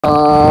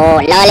Oh,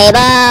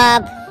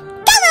 lollipop!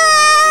 Come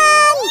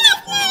on! Yes,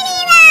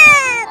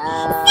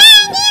 lollipop!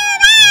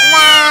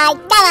 Bye,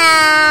 come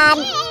on!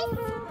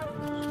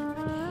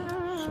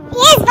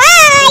 Yes,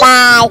 bye!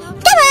 Bye,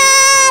 come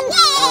on!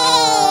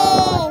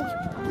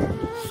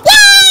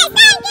 Yes,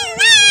 thank you,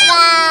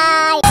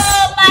 bye!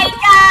 Oh my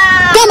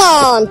God! Come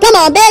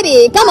on,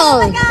 baby, come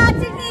on! Oh my God,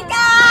 no!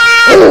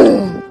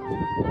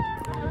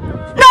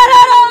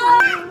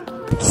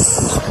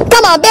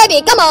 Come on, baby,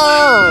 come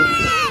on!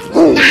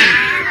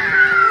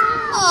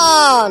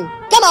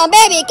 Come on,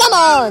 baby, come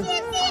on!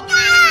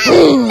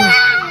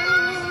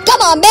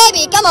 Come on,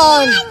 baby, come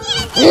on!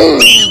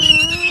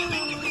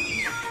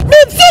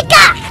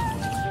 Lipsika!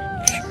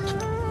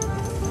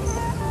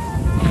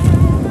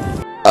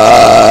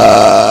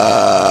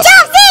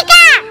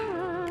 Chopsika!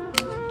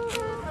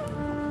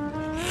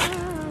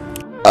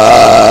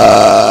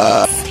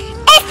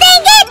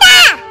 Estinguita!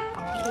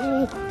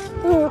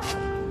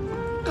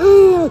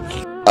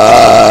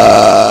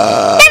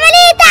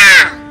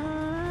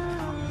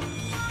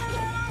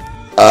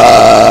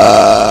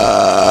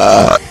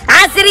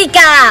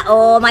 Asrika!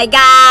 Oh my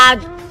God!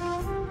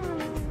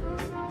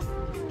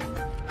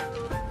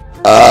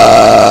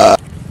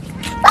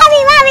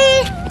 Mommy!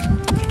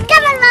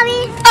 Come on, mommy!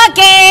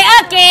 Okay!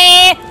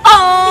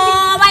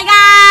 Oh my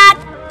God!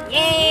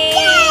 Yay!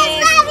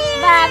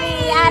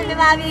 Yes,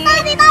 mommy!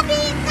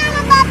 Mommy! Come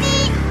on, mommy!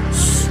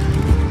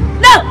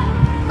 No!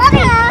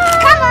 Mommy,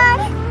 come on!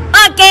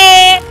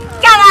 Okay!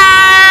 Come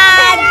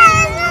on!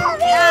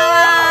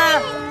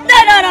 No!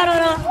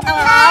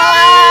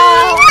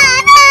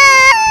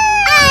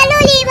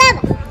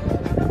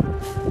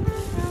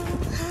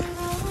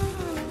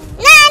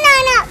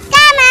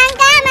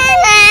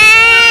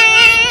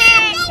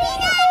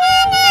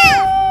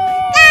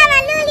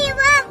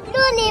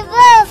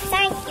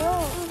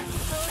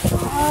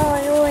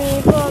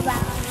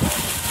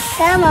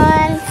 Come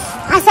on,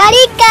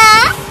 Asarika.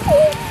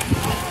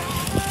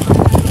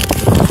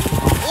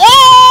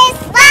 Yes,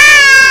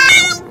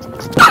 bye.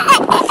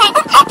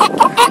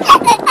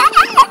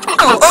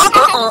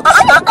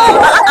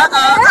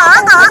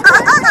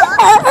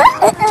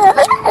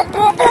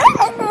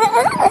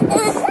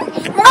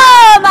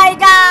 Oh my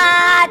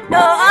God!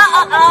 No!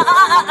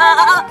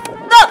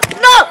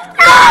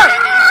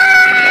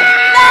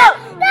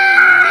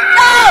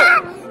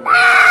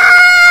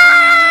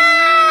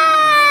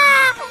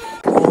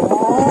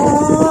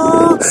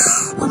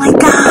 Oh my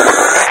God!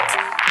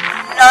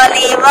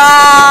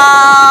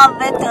 Lollipop!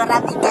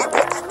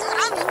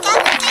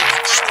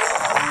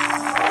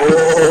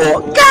 Oh,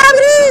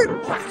 Gabri!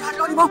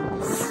 Lollipop!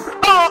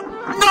 Oh,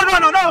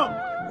 no!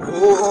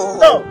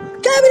 No!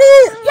 Gabri!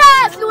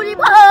 Yes,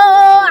 Lollipop!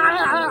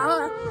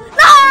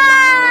 No!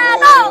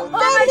 Oh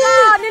my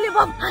God,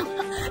 Lollipop!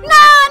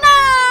 No!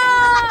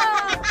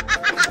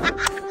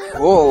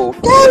 Oh,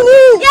 Gabri!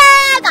 Yeah!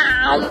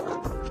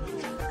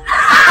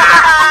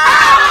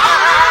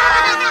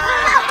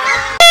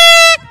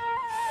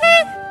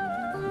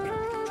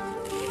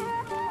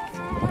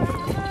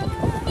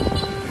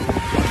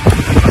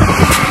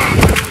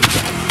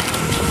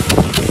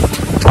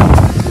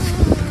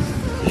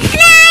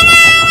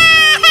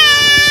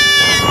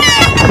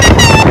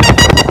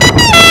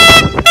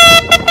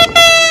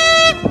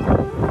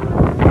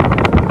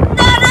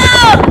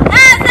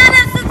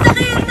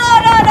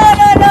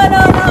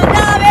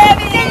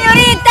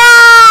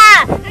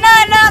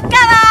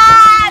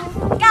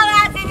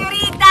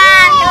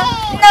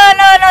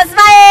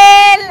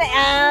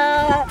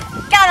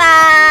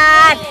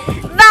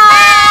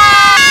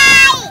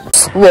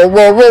 Whoa.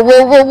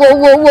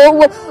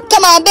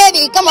 Come on,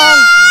 baby, come on.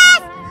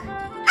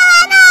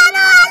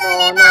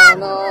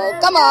 No.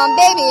 Come on,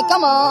 baby,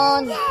 come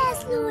on.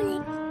 Yes, Luli.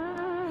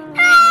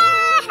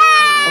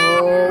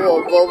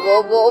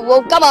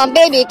 Whoa. Come on,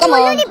 baby, come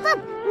on. No.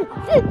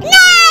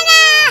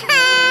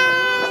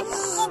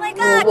 Oh my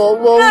God. No,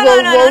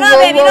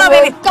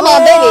 baby. Come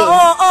on, baby.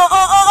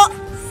 Oh.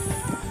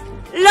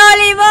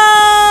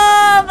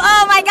 Lollipop.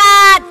 Oh my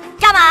God.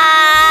 Come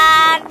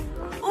on.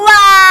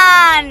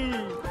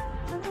 1,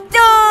 2,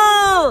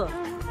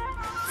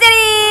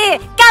 3.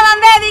 Come on,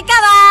 baby,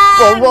 come on.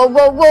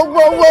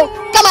 Whoa.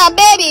 Come on,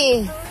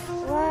 baby.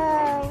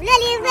 Whoa.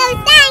 Lollipop,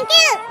 thank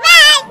you.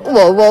 Bye.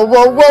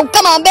 Whoa.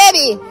 Come on,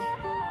 baby.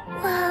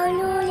 Wow,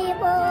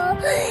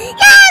 Lollipop.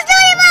 Yes,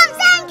 Lollipop,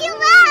 thank you.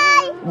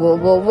 Bye.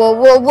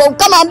 Whoa.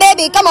 Come on,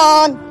 baby, come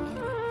on.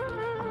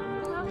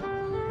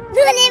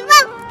 Lollipop.